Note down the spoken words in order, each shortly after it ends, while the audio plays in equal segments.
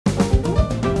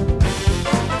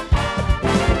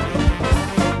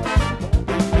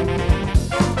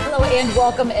And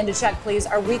welcome into Check Please,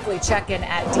 our weekly check-in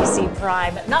at DC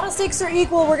Prime. Not all stakes are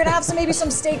equal. We're going to have maybe some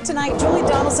steak tonight. Julie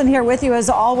Donaldson here with you as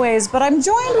always, but I'm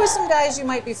joined with some guys you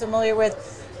might be familiar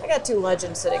with. I got two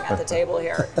legends sitting at the table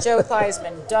here. Joe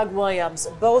Theismann, Doug Williams,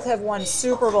 both have won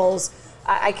Super Bowls.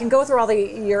 I can go through all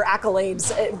your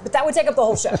accolades, but that would take up the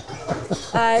whole show.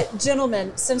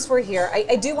 Gentlemen, since we're here,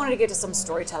 I do want to get to some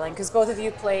storytelling because both of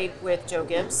you played with Joe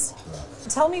Gibbs.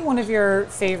 Tell me one of your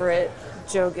favorite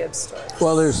Joe Gibbs stories.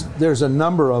 Well, there's a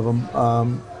number of them.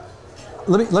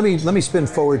 Let me spin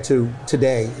forward to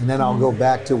today, and then I'll go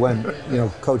back to when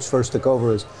Coach first took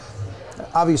over.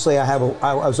 Obviously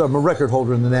I'm a record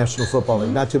holder in the National Football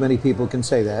League. Not too many people can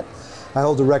say that. I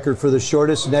hold the record for the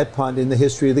shortest net punt in the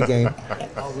history of the game.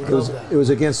 It was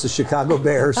against the Chicago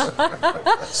Bears.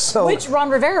 Which Ron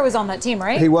Rivera was on that team,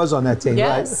 right? He was on that team,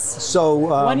 yes. Right? So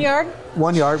 1 yard?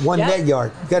 1 yard, one net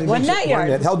yard. One net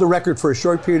yard. Held the record for a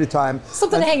short period of time.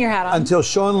 Something to hang your hat on. Until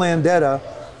Sean Landetta,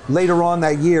 later on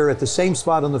that year, at the same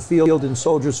spot on the field in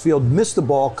Soldiers Field, missed the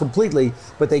ball completely,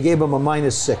 but they gave him a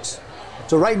 -6.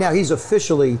 So right now he's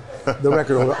officially the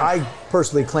record holder. I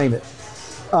personally claim it.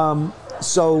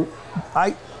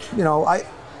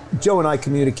 Joe and I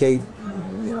communicate.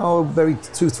 Every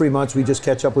 2-3 months we just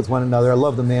catch up with one another. I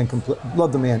love the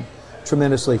man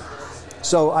tremendously.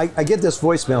 So I get this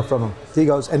voicemail from him. He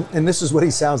goes, and this is what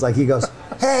he sounds like. He goes,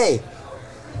 "Hey,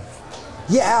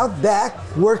 you out back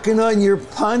working on your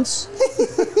punts?"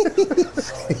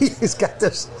 He's got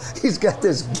this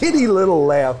giddy little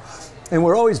laugh, and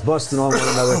we're always busting on one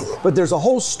another. But there's a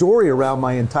whole story around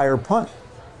my entire punt,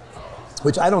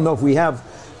 which I don't know if we have.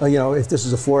 If this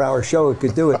is a 4-hour show, it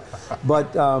could do it.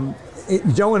 But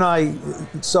Joe and I,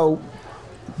 so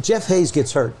Jeff Hayes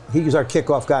gets hurt. He's our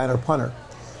kickoff guy and our punter.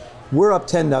 We're up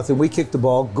 10-0. We kick the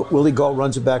ball. Willie Gault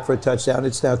runs it back for a touchdown.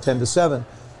 It's now 10-7.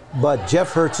 But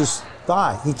Jeff hurts his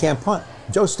thigh. He can't punt.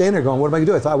 Joe's standing there going, "What am I going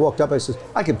to do?" I walked up. I said,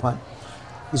 "I can punt."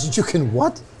 He said, "You can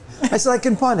what?" I said, "I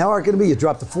can punt. How hard can it be? You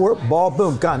drop the ball,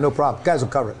 boom, gone, no problem. Guys will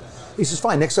cover it." He says,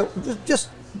 "Fine. Next time, just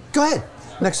go ahead.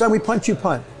 Next time we punt, you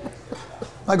punt."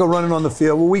 I go running on the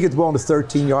field. Well, we get the ball on the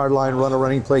 13-yard line, run a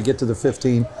running play, get to the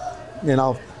 15, and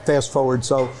I'll fast forward.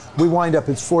 So we wind up,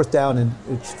 it's fourth down and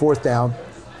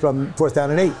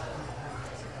 8.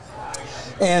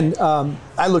 And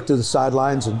I look to the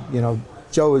sidelines, and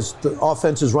the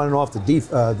offense is running off,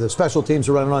 the special teams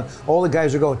are running on. All the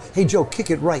guys are going, "Hey Joe,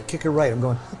 kick it right, kick it right." I'm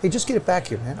going, "Hey, just get it back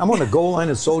here, man." I'm on the goal line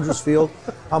at Soldiers Field.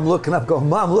 I'm looking up, going,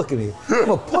 "Mom, look at me.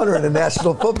 I'm a punter in the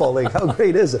National Football League. How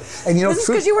great is it?" And this is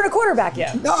because you weren't a quarterback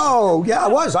yet. No, yeah, I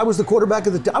was. I was the quarterback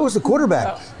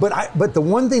Oh. But the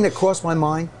one thing that crossed my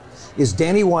mind is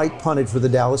Danny White punted for the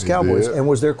Dallas Cowboys and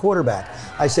was their quarterback.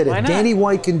 I said, if Danny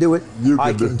White can do it,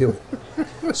 I can do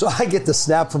it. So I get the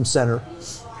snap from center,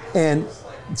 and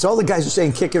so all the guys are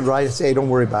saying, "Kick it right." I say, "Hey, don't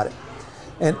worry about it."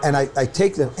 And I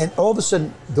take them, and all of a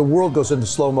sudden, the world goes into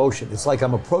slow motion. It's like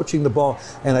I'm approaching the ball,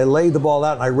 and I lay the ball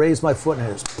out, and I raise my foot, and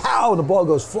it just pow, and the ball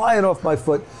goes flying off my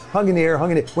foot, hung in the air,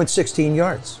 went 16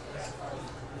 yards.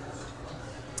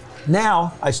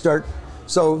 Now I start,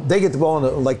 so they get the ball on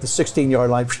the 16-yard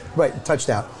line, right,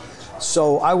 touchdown.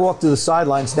 So I walk to the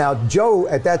sidelines. Now, Joe,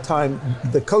 at that time,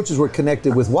 the coaches were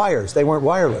connected with wires. They weren't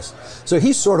wireless. So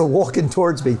he's sort of walking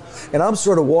towards me, and I'm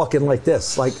sort of walking like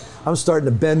this, like I'm starting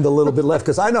to bend a little bit left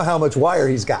because I know how much wire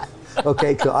he's got.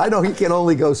 Okay, so I know he can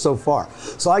only go so far.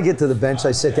 So I get to the bench,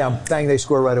 I sit down, bang, they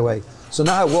score right away. So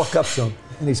now I walk up to him,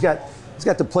 and he's got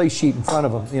the play sheet in front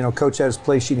of him. Coach had his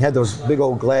play sheet. He had those big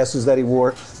old glasses that he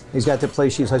wore. He's got the play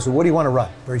sheets. I said, "What do you want to run?"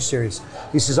 Very serious.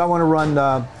 He says, "I want to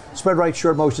run spread right,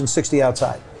 short motion, 60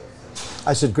 outside."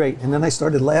 I said, "Great." And then I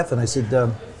started laughing. I said,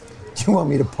 "Do you want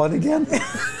me to punt again?"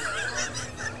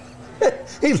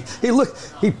 He looked.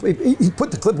 He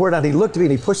put the clipboard on. He looked at me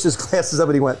and he pushed his glasses up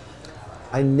and he went,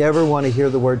 "I never want to hear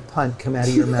the word punt come out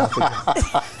of your mouth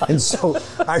again." And so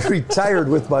I retired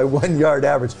with my 1-yard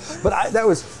average. But that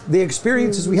was the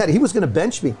experiences we had. He was going to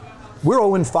bench me. We're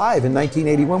 0-5 in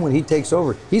 1981 when he takes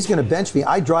over. He's going to bench me.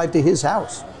 I drive to his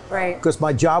house. Right. Because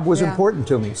my job was important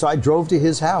to me. So I drove to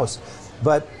his house.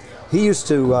 But he used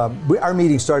to, our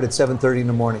meeting started at 7:30 in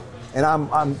the morning. And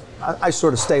I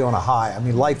sort of stay on a high. I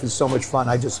mean, life is so much fun.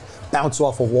 I just bounce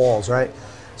off of walls, right?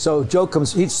 So Joe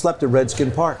comes, he slept at Redskin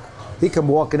Park. He come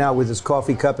walking out with his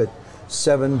coffee cup at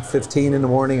 7:15 in the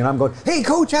morning. And I'm going, "Hey,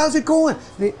 Coach, how's it going?"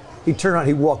 And he turned around,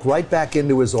 he walked right back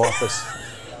into his office.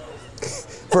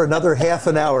 For another half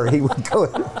an hour, he would go,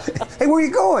 "Hey, where are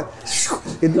you going?"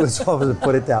 Into his office and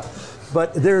put it down.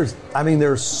 But there's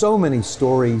so many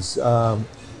stories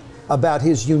about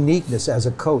his uniqueness as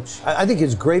a coach. I think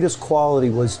his greatest quality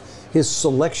was his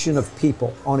selection of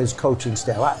people on his coaching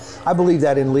staff. I believe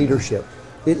that in leadership.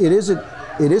 It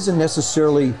it isn't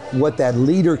necessarily what that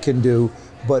leader can do,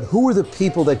 but who are the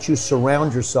people that you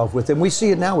surround yourself with? And we see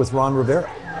it now with Ron Rivera.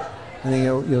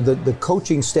 And the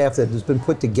coaching staff that has been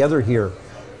put together here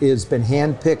has been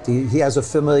handpicked. He has a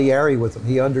familiarity with them.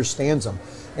 He understands them.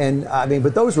 And I mean,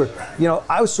 but those were,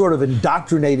 I was sort of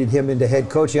indoctrinated him into head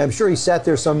coaching. I'm sure he sat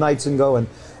there some nights and going,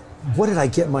 what did I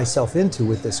get myself into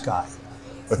with this guy?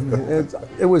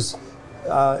 It was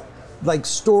like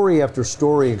story after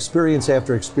story, experience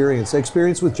after experience.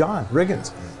 Experience with John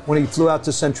Riggins when he flew out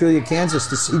to Centralia, Kansas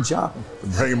to see John.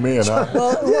 Bring him in, huh?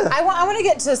 Well, yeah. I want to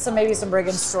get to maybe some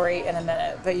Riggins story in a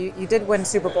minute, but you did win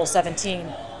Super Bowl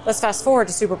 17. Let's fast forward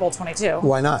to Super Bowl 22.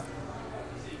 Why not?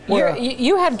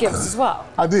 You had gifts as well.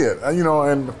 I did,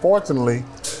 and fortunately,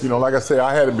 like I said,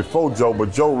 I had it before Joe,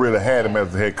 but Joe really had him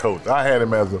as the head coach. I had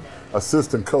him as an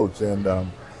assistant coach, and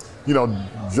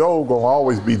Joe gonna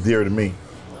always be dear to me.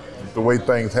 The way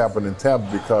things happened in Tampa,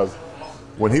 because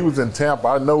when he was in Tampa,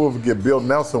 I know if we get Bill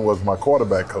Nelson was my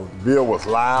quarterback coach. Bill was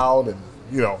loud, and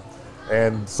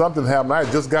and something happened. I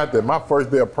just got there. My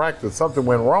first day of practice, something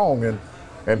went wrong,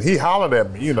 and he hollered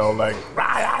at me, like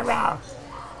rah, rah, rah.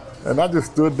 And I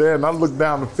just stood there and I looked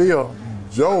down the field.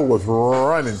 Joe was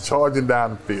running, charging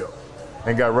down the field,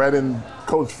 and got right in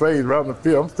Coach's face, right in the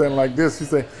field. I'm standing like this. He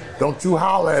said, "Don't you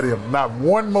holler at him, not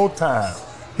one more time."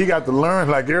 He got to learn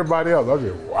like everybody else. I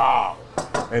said, wow.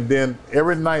 And then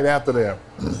every night after that,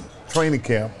 training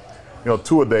camp,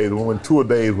 tour days, when tour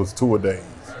days was tour days.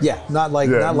 Yeah, not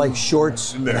like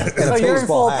shorts and a so you're in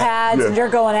full hat. pads and you're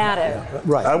going at it. Yeah.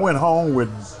 Right. I went home with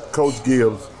Coach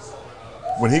Gibbs.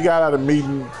 When he got out of the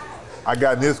meeting, I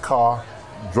got in his car,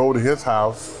 drove to his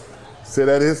house, sat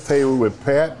at his table with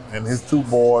Pat and his two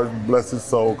boys, bless his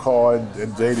soul, Carl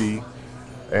and JD,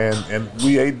 and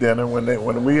we ate dinner.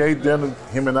 When we ate dinner,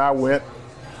 him and I went,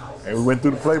 and we went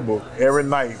through the playbook every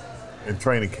night in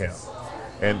training camp.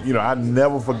 And I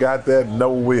never forgot that,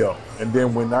 never will. And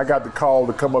then when I got the call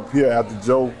to come up here after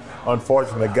Joe,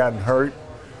 unfortunately, gotten hurt,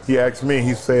 he asked me,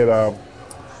 he said,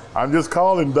 I'm just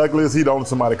calling Douglas. He don't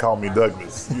somebody call me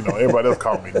Douglas. Everybody else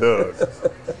call me Doug.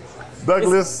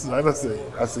 Douglas, and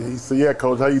he said, yeah,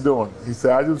 Coach, how you doing? He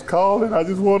said, I just called and I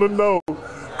just want to know,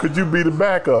 could you be the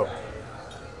backup?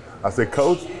 I said,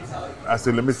 Coach,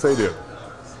 let me say this.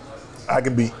 I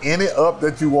can be any up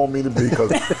that you want me to be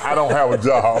because I don't have a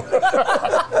job.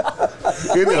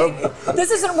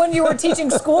 This isn't when you were teaching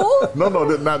school? No,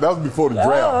 that was before the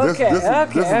draft. Oh, okay, This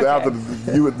is after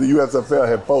the USFL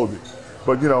had folded.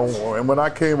 But, and when I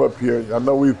came up here, I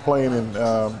know we were playing in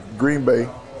Green Bay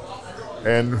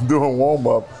and doing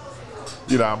warm-up,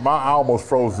 I almost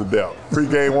froze to death.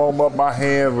 Pre-game warm-up, my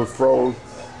hand was froze.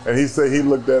 And he said, he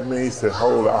looked at me, he said,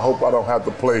 hold on, I hope I don't have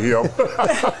to play him.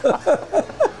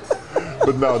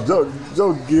 But no,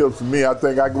 Joe Gibbs, to me, I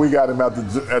think we got him after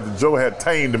Joe had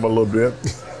tamed him a little bit,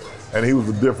 and he was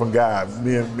a different guy.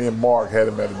 Me and Mark had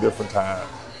him at a different time,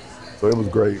 so it was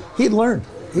great. He'd learned.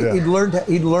 He'd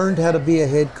learned how to be a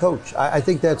head coach. I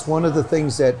think that's one of the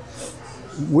things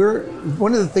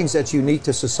that's unique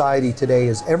to society today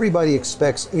is everybody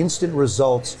expects instant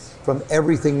results from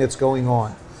everything that's going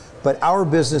on. But our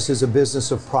business is a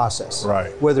business of process.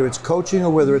 Right. Whether it's coaching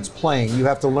or whether it's playing, you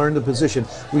have to learn the position.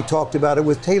 We talked about it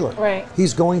with Taylor. Right.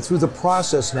 He's going through the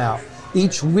process now.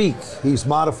 Each week he's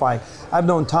modifying. I've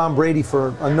known Tom Brady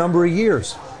for a number of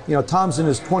years. Tom's in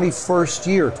his 21st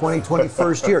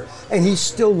year, and he's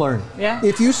still learning. Yeah.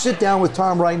 If you sit down with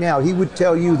Tom right now, he would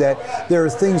tell you that there are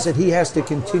things that he has to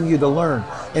continue to learn,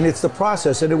 and it's the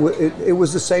process. And it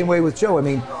was the same way with Joe. I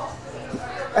mean,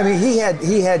 he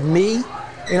had me.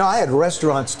 I had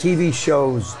restaurants, TV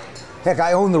shows. Heck,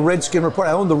 I owned the Redskin Report.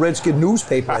 I owned the Redskin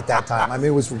newspaper at that time. I mean,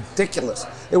 it was ridiculous.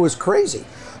 It was crazy.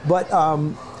 But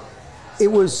it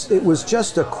was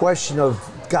just a question of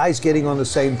guys getting on the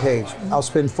same page. I'll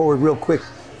spin forward real quick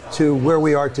to where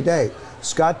we are today.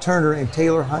 Scott Turner and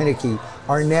Taylor Heineke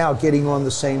are now getting on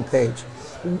the same page.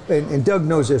 And Doug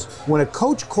knows this. When a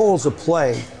coach calls a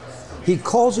play, he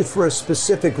calls it for a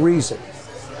specific reason.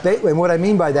 And what I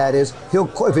mean by that is,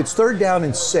 if it's 3rd down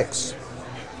and 6,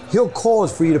 he'll call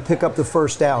it for you to pick up the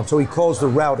 1st down, so he calls the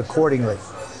route accordingly.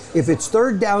 If it's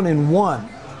 3rd down and 1,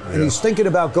 and he's thinking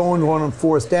about going on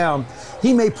 4th down,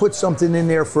 he may put something in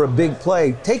there for a big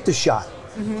play. Take the shot.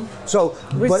 Mm-hmm. So,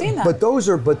 We've seen that. But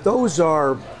those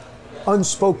are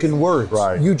unspoken words.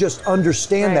 Right. You just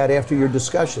understand that after your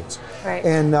discussions. Right.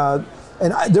 And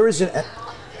there isn't.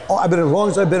 I've been as long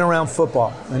as I've been around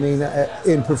football. I mean,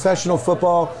 in professional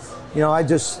football, I've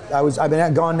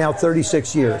been gone now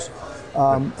 36 years,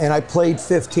 and I played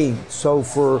 15. So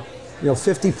for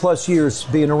 50 plus years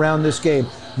being around this game,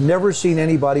 never seen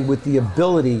anybody with the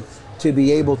ability to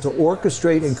be able to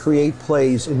orchestrate and create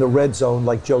plays in the red zone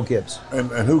like Joe Gibbs. And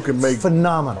who can make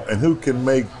phenomenal. And who can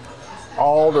make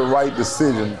all the right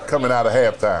decisions coming out of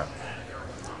halftime.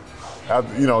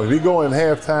 You know, if he go in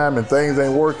halftime and things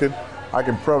ain't working, I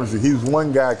can promise you he's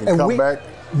one guy can come back.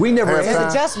 We never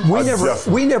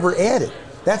added. We never added.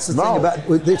 That's the thing about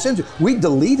it. We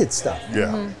deleted stuff.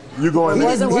 Yeah. You go in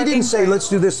he didn't say, let's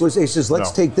do this. He says,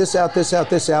 let's take this out, this out,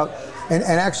 this out. And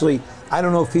actually, I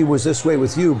don't know if he was this way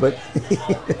with you, but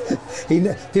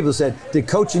people said, did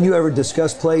Coach and you ever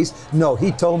discuss plays? No,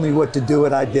 he told me what to do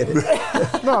and I did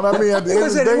it. No, I mean, at the end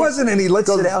of the day, it wasn't any,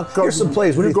 let's sit down, here's some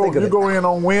plays. What do you think of it? You go in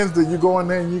on Wednesday, you go in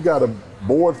there and you got a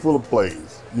board full of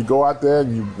plays. You go out there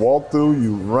and you walk through,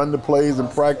 you run the plays in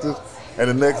practice, and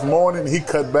the next morning he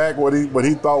cut back what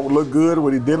he thought would look good,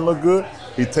 what he didn't look good.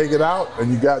 He take it out, and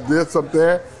you got this up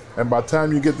there, and by the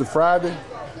time you get to Friday,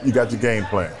 you got your game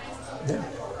plan. Yeah.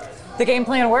 The game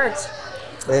plan worked.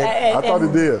 I thought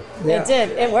it did. It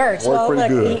did. It worked. Well,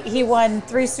 look, he won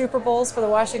 3 Super Bowls for the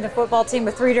Washington football team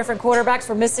with 3 different quarterbacks.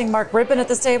 We're missing Mark Rippon at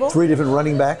this table. 3 different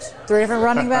running backs. 3 different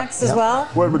running backs as well.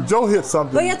 Well, but Joe hit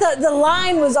something. But yet the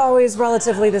line was always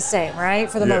relatively the same, right?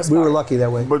 For the most part. We were lucky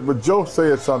that way. But Joe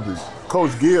said something.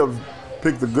 Coach Gibbs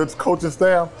picked a good coaching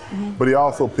staff, but he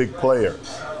also picked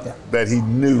players that he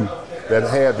knew that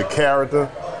had the character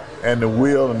and the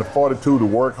will and the fortitude to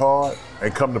work hard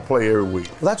and come to play every week.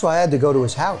 Well, that's why I had to go to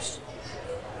his house.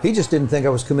 He just didn't think I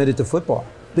was committed to football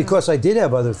because I did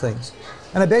have other things.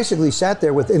 And I basically sat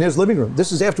there in his living room.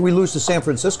 This is after we lose to San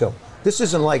Francisco. This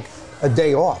isn't like a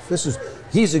day off.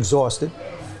 He's exhausted.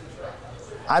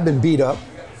 I've been beat up.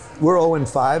 We're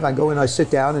 0-5. I go in, I sit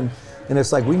down, and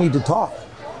it's like, we need to talk.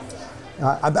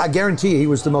 I guarantee you he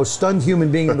was the most stunned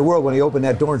human being in the world when he opened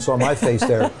that door and saw my face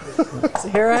there. So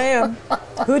here I am.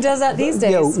 Who does that these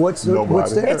days? Yeah, what's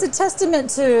there? It's a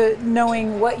testament to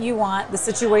knowing what you want, the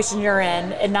situation you're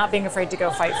in, and not being afraid to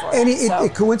go fight for it. And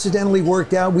it coincidentally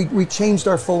worked out. We changed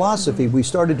our philosophy. We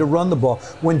started to run the ball.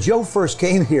 When Joe first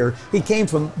came here, he came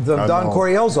from Don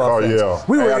Coryell's offense.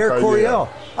 We were Air Coryell.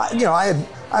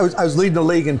 I was leading the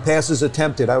league in passes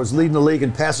attempted. I was leading the league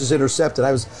in passes intercepted.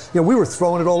 We were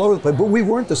throwing it all over the place, but we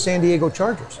weren't the San Diego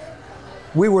Chargers.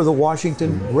 We were the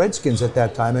Washington Redskins at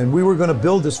that time, and we were going to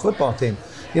build this football team.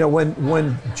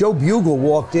 When Joe Bugle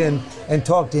walked in and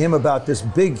talked to him about this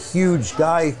big, huge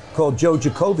guy called Joe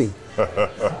Jacoby,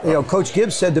 Coach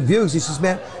Gibbs said to Bugles, he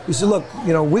said, look,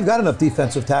 we've got enough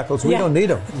defensive tackles. We don't need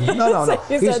him. No.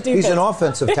 He's an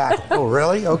offensive tackle. Oh,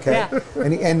 really? Okay. Yeah.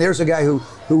 And there's a guy who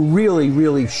really,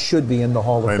 really should be in the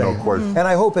Hall of Fame. No question. And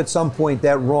I hope at some point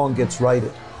that wrong gets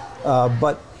righted.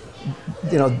 But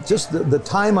just the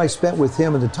time I spent with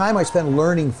him and the time I spent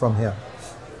learning from him,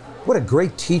 what a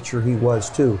great teacher he was,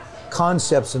 too.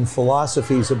 Concepts and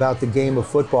philosophies about the game of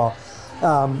football.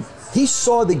 He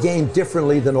saw the game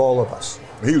differently than all of us.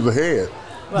 He was ahead.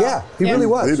 Well, he really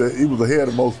was. He was ahead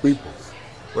of most people.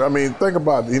 I mean, think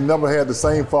about it. He never had the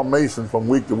same formation from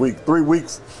week to week. 3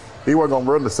 weeks, he wasn't going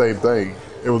to run the same thing.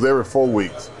 It was every 4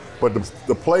 weeks. But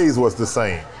the plays was the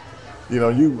same.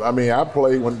 I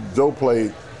played when Joe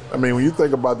played. I mean, when you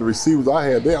think about the receivers I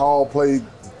had, they all played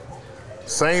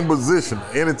same position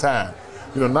anytime.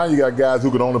 Now you got guys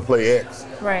who can only play X.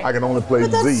 Right. I can only play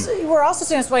Z. We're also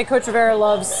seeing that's why Coach Rivera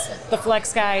loves the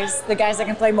flex guys, the guys that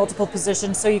can play multiple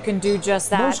positions, so you can do just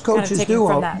that. Most coaches do.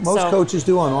 Coaches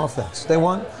do on offense. They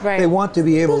want to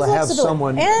be able to have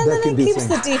someone that can do things.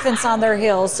 And it keeps the defense on their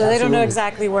heels, so they don't know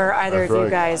exactly where either of you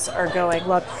guys are going.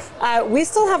 Look, we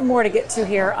still have more to get to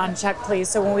here on Check Please.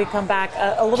 So when we come back,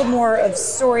 a little more of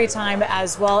story time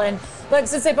as well. And look,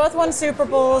 since they both won Super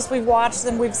Bowls, we've watched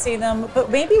them, we've seen them, but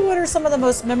maybe what are some of the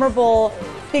most memorable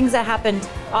things that happened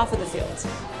off of the field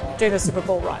during the Super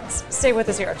Bowl runs? Stay with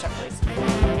us here on Check Please.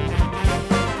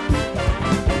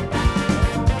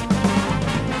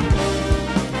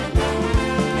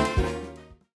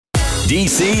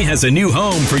 DC has a new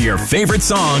home for your favorite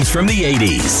songs from the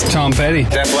 80s. Tom Petty.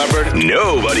 Def Leppard.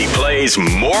 Nobody plays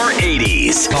more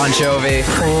 80s. Bon Jovi.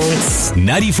 Prince.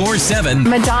 94.7.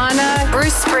 Madonna.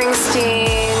 Bruce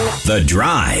Springsteen. The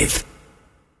Drive.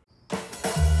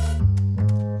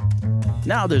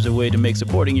 Now there's a way to make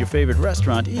supporting your favorite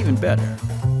restaurant even better.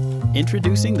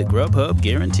 Introducing the Grubhub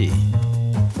Guarantee.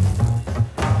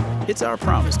 It's our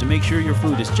promise to make sure your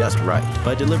food is just right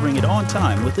by delivering it on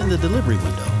time within the delivery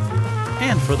window.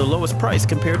 And for the lowest price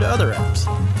compared to other apps.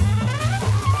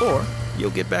 Or you'll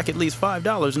get back at least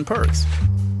 $5 in perks.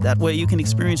 That way you can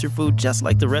experience your food just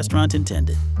like the restaurant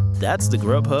intended. That's the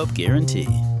Grubhub Guarantee.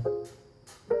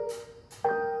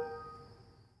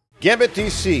 Gambit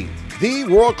DC, the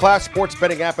world-class sports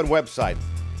betting app and website.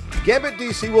 Gambit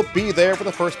DC will be there for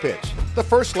the first pitch, the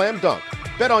first slam dunk,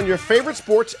 Bet on your favorite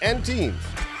sports and teams,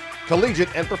 collegiate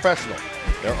and professional.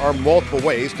 There are multiple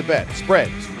ways to bet.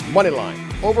 Spreads, money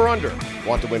line, over-under.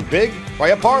 Want to win big? Try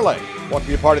a parlay. Want to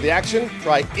be a part of the action?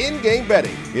 Try in-game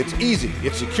betting. It's easy,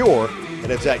 it's secure,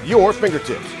 and it's at your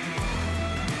fingertips.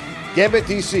 Gambit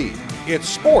DC. It's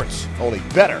sports, only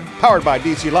better. Powered by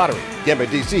DC Lottery.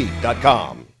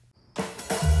 GambitDC.com.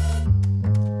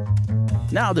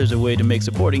 Now there's a way to make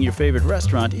supporting your favorite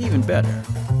restaurant even better.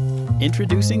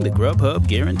 Introducing the Grubhub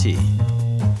Guarantee.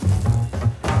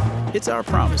 It's our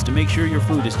promise to make sure your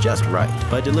food is just right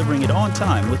by delivering it on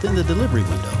time within the delivery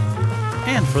window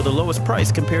and for the lowest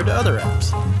price compared to other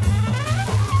apps.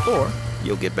 Or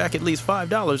you'll get back at least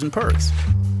 $5 in perks.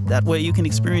 That way you can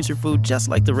experience your food just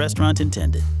like the restaurant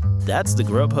intended. That's the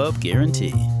Grubhub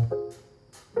Guarantee.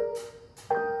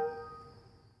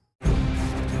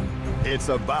 It's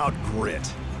about grit.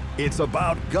 It's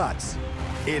about guts.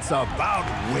 It's about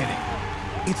winning.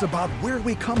 It's about where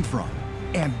we come from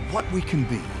and what we can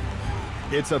be.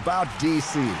 It's about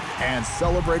DC and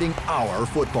celebrating our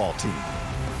football team.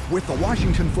 With the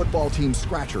Washington football team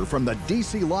scratcher from the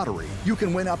DC Lottery, you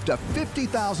can win up to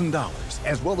 $50,000,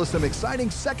 as well as some exciting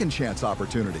second chance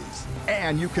opportunities.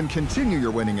 And you can continue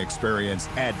your winning experience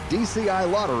at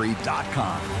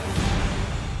DCILottery.com.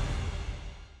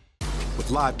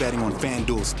 With live betting on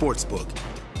FanDuel Sportsbook,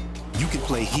 you can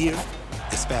play here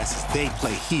as fast as they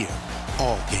play here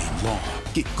all game long.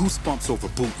 Get goosebumps over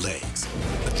bootlegs,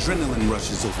 adrenaline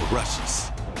rushes over rushes.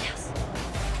 Yes.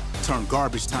 Turn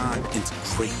garbage time into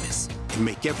greatness and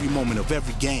make every moment of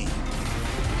every game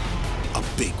a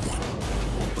big one.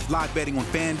 With live betting on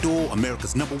FanDuel,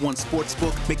 America's #1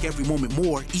 sportsbook, make every moment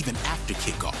more even after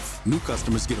kickoff. New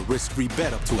customers get a risk-free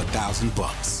bet up to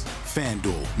 $1,000.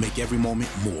 FanDuel, make every moment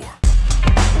more.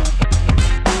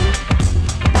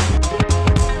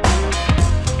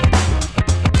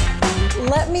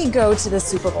 Let me go to the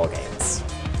Super Bowl games.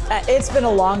 It's been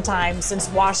a long time since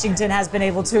Washington has been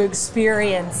able to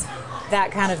experience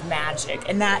that kind of magic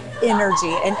and that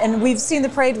energy. And we've seen the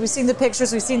parade, we've seen the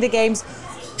pictures, we've seen the games.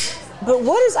 But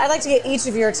I'd like to get each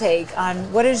of your take on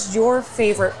what is your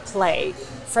favorite play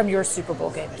from your Super Bowl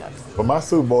game, Doug? For my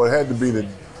Super Bowl, it had to be the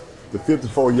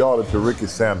 54-yarder to Ricky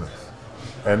Sanders.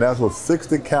 And that was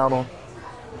 60-counter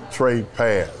trade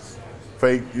pass.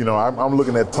 Fake, I'm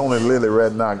looking at Tony Lilly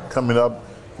right now coming up,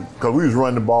 because we was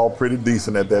running the ball pretty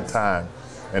decent at that time.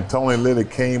 And Tony Lilly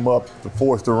came up to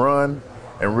force the run,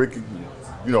 and Ricky,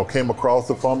 came across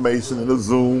the formation in the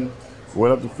zoom,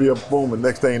 went up the field, boom, and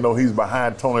next thing you know, he's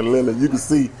behind Tony Lilly. You can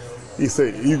see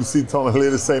Tony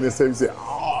Lilly saying this, he said,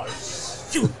 oh,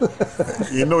 shoot.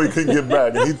 He couldn't get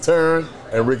back. And he turned,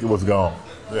 and Ricky was gone.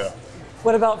 Yeah.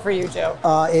 What about for you, Joe?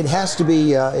 It has to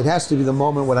be the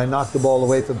moment when I knocked the ball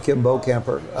away from Kim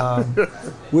Bocamper.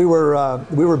 We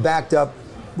were backed up.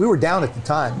 We were down at the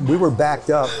time. We were backed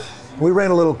up. We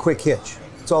ran a little quick hitch.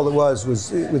 That's all it was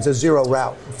a zero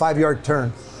route, 5-yard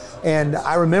turn. And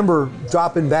I remember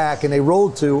dropping back, and they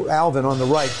rolled to Alvin on the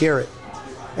right, Garrett.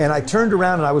 And I turned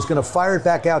around, and I was going to fire it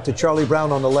back out to Charlie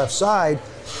Brown on the left side,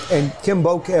 and Kim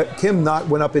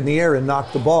went up in the air and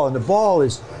knocked the ball. And the ball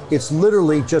it's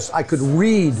literally just, I could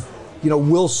read,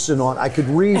 Wilson on. I could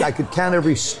count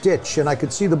every stitch, and I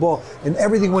could see the ball, and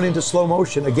everything went into slow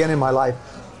motion again in my life.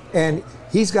 And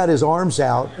he's got his arms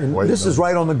out, and this is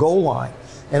right on the goal line.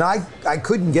 And I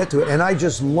couldn't get to it, and I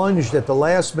just lunged at the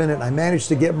last minute, and I managed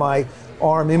to get my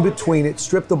arm in between it,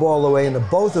 stripped the ball away, and the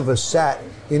both of us sat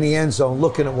in the end zone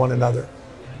looking at one another.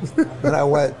 And I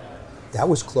went, that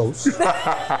was close.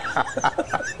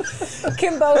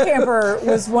 Kim Bocamper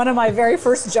was one of my very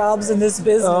first jobs in this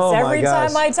business. Oh, Every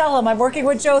time I tell him I'm working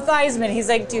with Joe Theismann, he's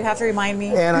like, do you have to remind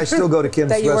me? And I still go to Kim's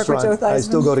that you restaurant. Work with Joe Theismann? I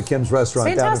still go to Kim's restaurant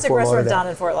Fantastic down in Fort restaurant Lauderdale. down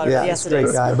in Fort Lauderdale. Yeah, yes, it is.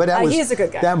 Great guy. But he's a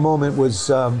good guy. That moment was,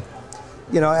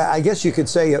 I guess you could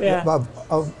say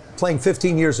of playing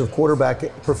 15 years of quarterback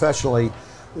professionally,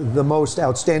 the most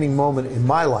outstanding moment in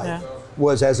my life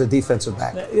was as a defensive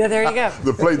back. Yeah, there you go.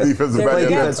 The play defensive back.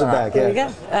 Defensive back. There you go.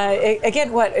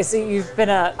 Again, what? So you've been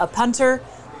a punter,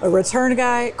 a return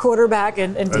guy, quarterback,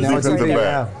 and defensive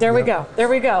back. There we go. There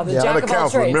we go. The jack of all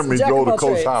trades. Remember, he drove to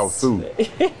Coach's house too.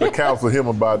 To counsel him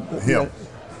about him.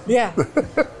 Yeah.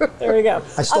 There we go.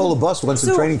 I stole a bus once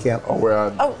in training camp.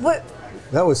 What?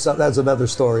 That's another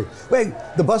story. Wait,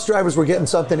 the bus drivers were getting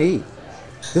something to eat.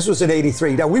 This was in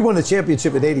 '83. Now, we won the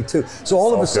championship in '82. So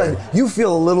all of a sudden, you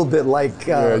feel a little bit like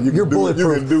you're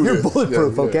bulletproof. You're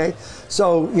bulletproof, okay?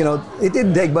 So, it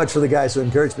didn't take much for the guys to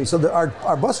encourage me. So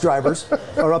our bus drivers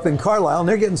are up in Carlisle, and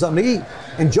they're getting something to eat.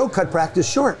 And Joe cut practice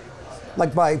short,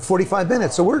 like by 45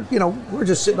 minutes. So we're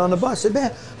just sitting on the bus. I said,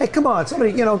 man, hey, come on,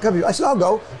 somebody, come here. I said, I'll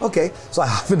go. Okay. So I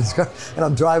hop in his car, and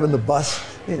I'm driving the bus.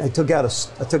 And I took out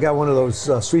one of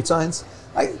those street signs.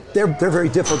 They're very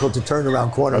difficult to turn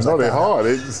around corners. I know they're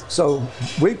hard. So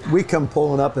we come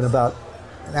pulling up, and about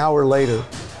an hour later,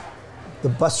 the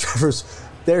bus drivers,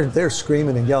 they're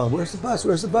screaming and yelling, "Where's the bus?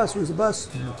 Where's the bus? Where's the bus?"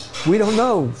 We don't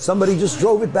know. Somebody just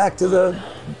drove it back to the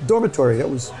dormitory.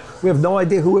 We have no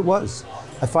idea who it was.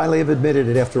 I finally have admitted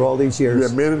it after all these years. You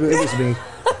admitted it? It was me.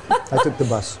 I took the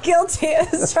bus. Guilty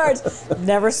as charged.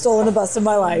 Never stolen a bus in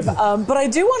my life. But I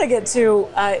do want to get to,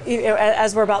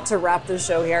 as we're about to wrap this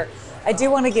show here, I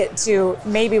do want to get to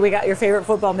maybe we got your favorite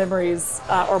football memories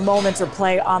or moments or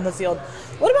play on the field.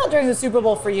 What about during the Super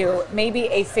Bowl for you? Maybe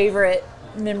a favorite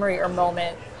memory or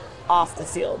moment off the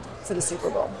field for the Super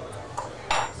Bowl?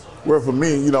 Well, for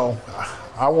me,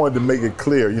 I wanted to make it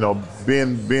clear,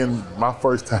 being my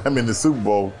first time in the Super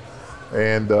Bowl,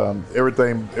 and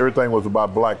everything was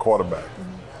about black quarterback.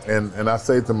 Mm-hmm. And I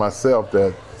say to myself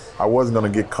that I wasn't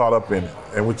going to get caught up in it,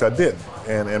 and which I didn't.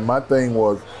 And my thing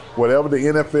was, whatever the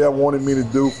NFL wanted me to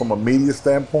do from a media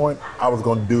standpoint, I was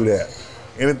going to do that.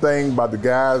 Anything about the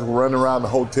guys running around the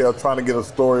hotel trying to get a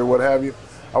story or what have you,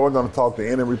 I wasn't going to talk to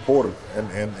any reporter,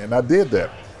 and I did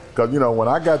that. Because, when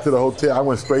I got to the hotel, I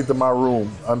went straight to my room.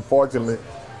 Unfortunately,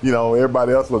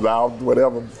 everybody else was out,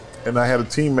 whatever. And I had a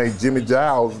teammate, Jimmy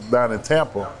Giles, down in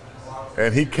Tampa.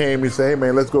 And he came, he said, "Hey,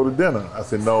 man, let's go to dinner." I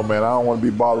said, "No, man, I don't want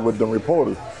to be bothered with them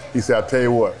reporters." He said, "I'll tell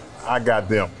you what, I got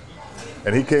them."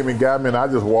 And he came and got me, and I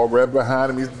just walked right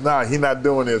behind him. He said, "Nah, he's not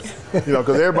doing this."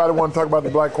 Because everybody wanted to talk about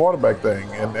the black quarterback thing.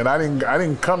 And I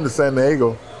didn't come to San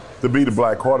Diego to be the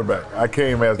black quarterback. I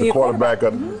came as the quarterback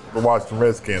of the Washington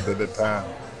Redskins at that time.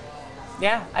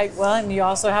 Yeah, and you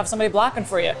also have somebody blocking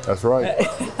for you. That's right.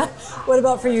 What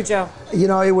about for you, Joe?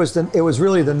 It was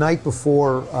really the night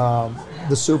before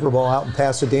the Super Bowl out in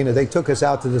Pasadena. They took us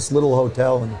out to this little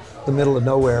hotel in the middle of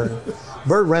nowhere.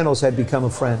 Burt Reynolds had become a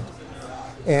friend.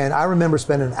 And I remember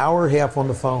spending an hour and a half on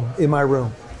the phone in my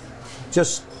room,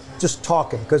 just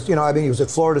talking. Because, he was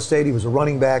at Florida State, he was a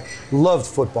running back, loved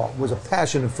football, was a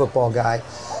passionate football guy.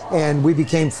 And we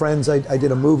became friends. I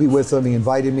did a movie with him, he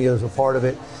invited me as a part of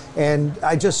it. And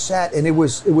I just sat, and it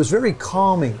was very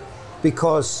calming,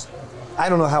 because I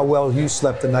don't know how well you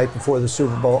slept the night before the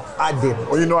Super Bowl. I didn't.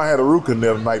 Well, I had a root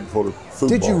canal the night before the Super Bowl.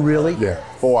 Did you really? Yeah,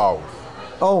 4 hours.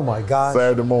 Oh my God.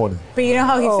 Saturday morning. But you know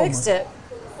how he fixed it?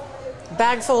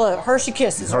 Bag full of Hershey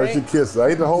Kisses, right? Hershey Kisses. I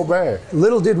ate the whole bag.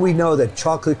 Little did we know that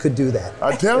chocolate could do that.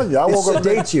 I'm telling you, I woke up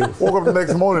the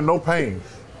next morning, no pain.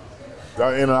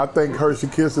 And I thank Hershey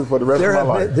Kisses for the rest of my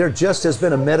life. There just has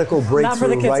been a medical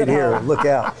breakthrough right here. Look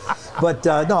out. But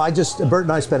no, Bert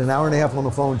and I spent an hour and a half on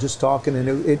the phone just talking, and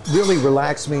it really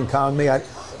relaxed me and calmed me. I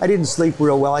didn't sleep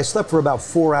real well. I slept for about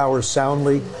 4 hours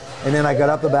soundly, and then I got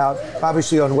up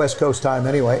obviously on West Coast time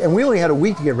anyway, and we only had a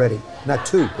week to get ready, not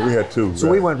 2. We had 2. So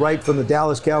we went right from the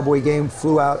Dallas Cowboy game,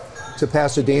 flew out to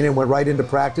Pasadena, and went right into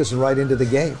practice and right into the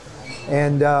game.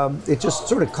 And it just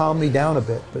sort of calmed me down a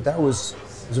bit, but that was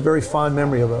a very fond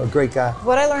memory of a great guy.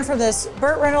 What I learned from this,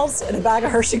 Burt Reynolds and a bag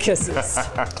of Hershey Kisses.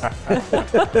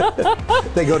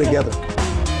 They go together.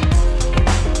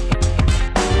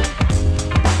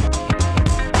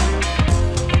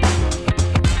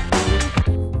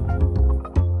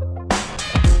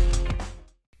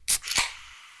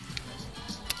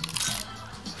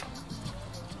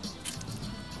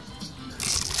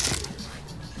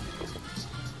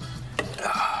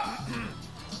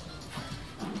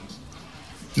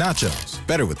 Nachos,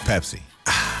 better with Pepsi.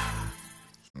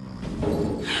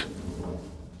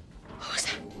 Who's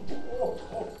that?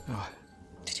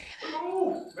 Did you hear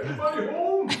that? Anybody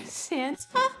home?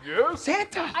 Santa? Yes?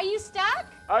 Santa! Are you stuck?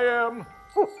 I am.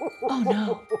 Oh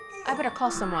no. I better call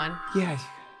someone. Yeah.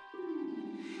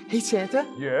 Hey, Santa?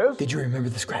 Yes? Did you remember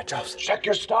the scratch-offs? Check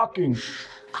your stocking.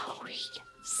 Oh, yes.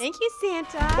 Thank you,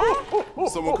 Santa.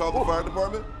 Someone called the fire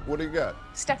department? What do you got?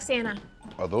 Stuck Santa.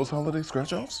 Are those holiday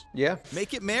scratch-offs? Yeah.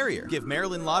 Make it merrier. Give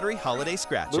Maryland Lottery holiday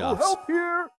scratch-offs. Little help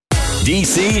here.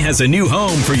 DC has a new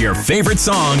home for your favorite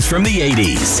songs from the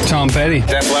 80s. Tom Petty.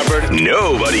 Def Leppard.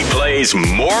 Nobody plays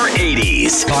more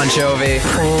 80s. Bon Jovi.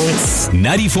 Prince.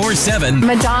 94.7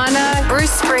 Madonna.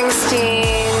 Bruce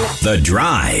Springsteen. The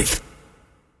Drive.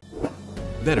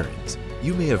 Veterans,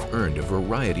 you may have earned a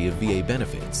variety of VA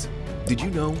benefits. Did you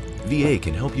know VA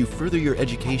can help you further your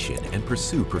education and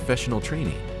pursue professional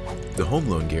training? The Home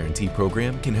Loan Guarantee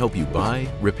Program can help you buy,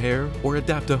 repair, or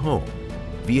adapt a home.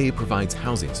 VA provides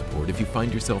housing support if you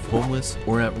find yourself homeless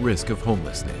or at risk of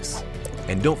homelessness.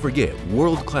 And don't forget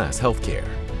world-class healthcare.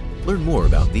 Learn more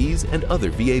about these and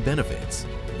other VA benefits.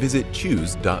 Visit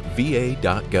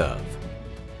choose.va.gov.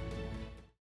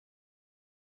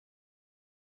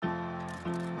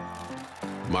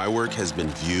 My work has been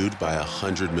viewed by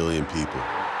 100 million people.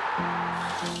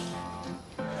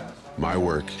 My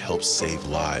work helps save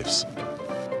lives.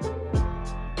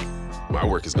 My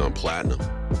work has gone platinum.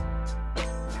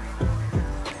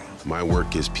 My work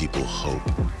gives people hope.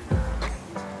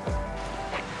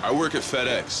 I work at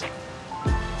FedEx.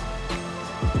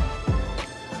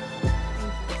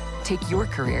 Take your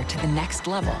career to the next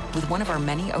level with one of our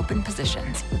many open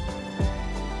positions.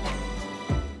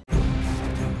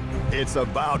 It's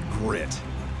about grit.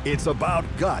 It's about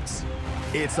guts.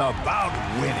 It's about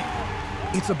winning.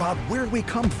 It's about where we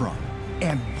come from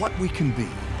and what we can be.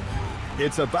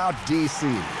 It's about DC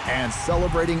and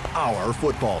celebrating our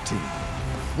football team.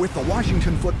 With the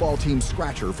Washington football team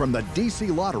scratcher from the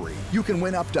DC Lottery, you can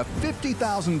win up to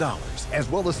 $50,000, as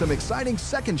well as some exciting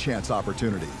second chance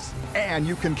opportunities. And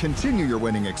you can continue your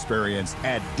winning experience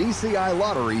at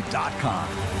DCILottery.com.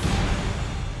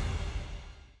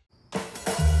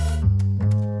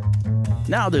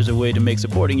 Now there's a way to make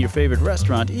supporting your favorite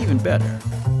restaurant even better.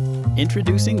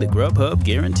 Introducing the Grubhub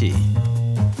Guarantee.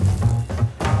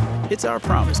 It's our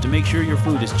promise to make sure your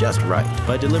food is just right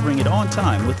by delivering it on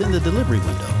time within the delivery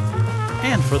window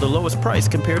and for the lowest price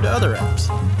compared to other apps.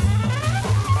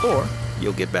 Or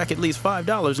you'll get back at least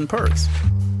 $5 in perks.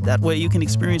 That way you can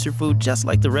experience your food just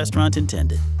like the restaurant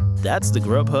intended. That's the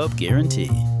Grubhub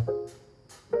Guarantee.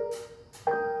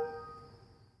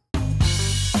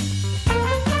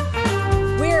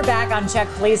 Back on Check,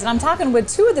 Please, and I'm talking with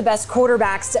two of the best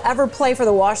quarterbacks to ever play for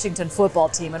the Washington football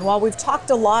team. And while we've talked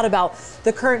a lot about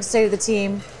the current state of the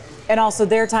team and also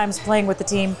their times playing with the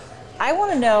team, I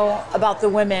want to know about the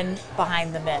women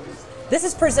behind the men. This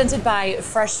is presented by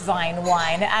Fresh Vine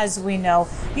Wine. As we know,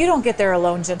 you don't get there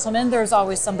alone, gentlemen. There's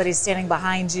always somebody standing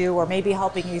behind you or maybe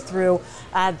helping you through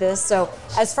this. So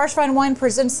as Fresh Vine Wine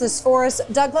presents this for us,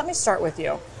 Doug, let me start with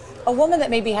you. A woman that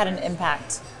maybe had an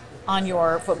impact on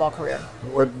your football career?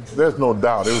 Well, there's no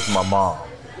doubt it was my mom.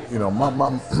 You know, my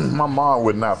mom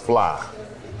would not fly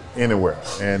anywhere.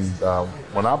 And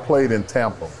when I played in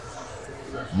Tampa,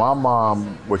 my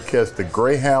mom would catch the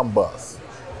Greyhound bus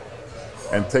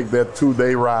and take that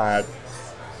 2-day ride,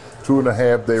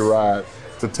 2.5-day ride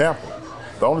to Tampa.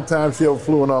 The only time she ever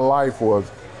flew in her life was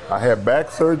I had back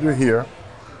surgery here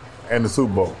and the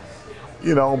Super Bowl.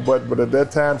 You know, but at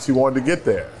that time she wanted to get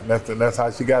there, and that's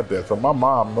how she got there. So my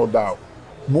mom, no doubt.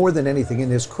 More than anything, in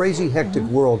this crazy, hectic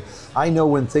world, I know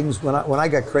when I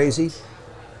got crazy,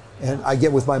 and I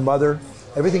get with my mother,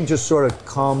 everything just sort of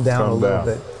calmed down a little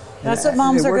bit. That's what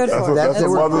moms are good for. That's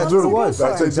what mothers do.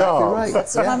 That's their job. Right.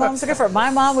 That's what my moms are good for. My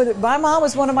mom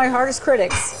was one of my hardest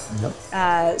critics.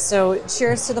 Yep. So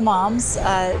cheers to the moms.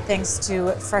 Thanks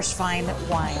to Fresh Vine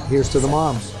Wine. Here's to the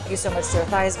moms. Thank you so much, Joe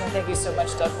Theismann. Thank you so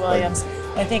much, Doug Williams.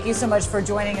 And thank you so much for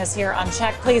joining us here on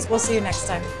Check. Please, we'll see you next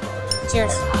time.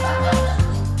 Cheers.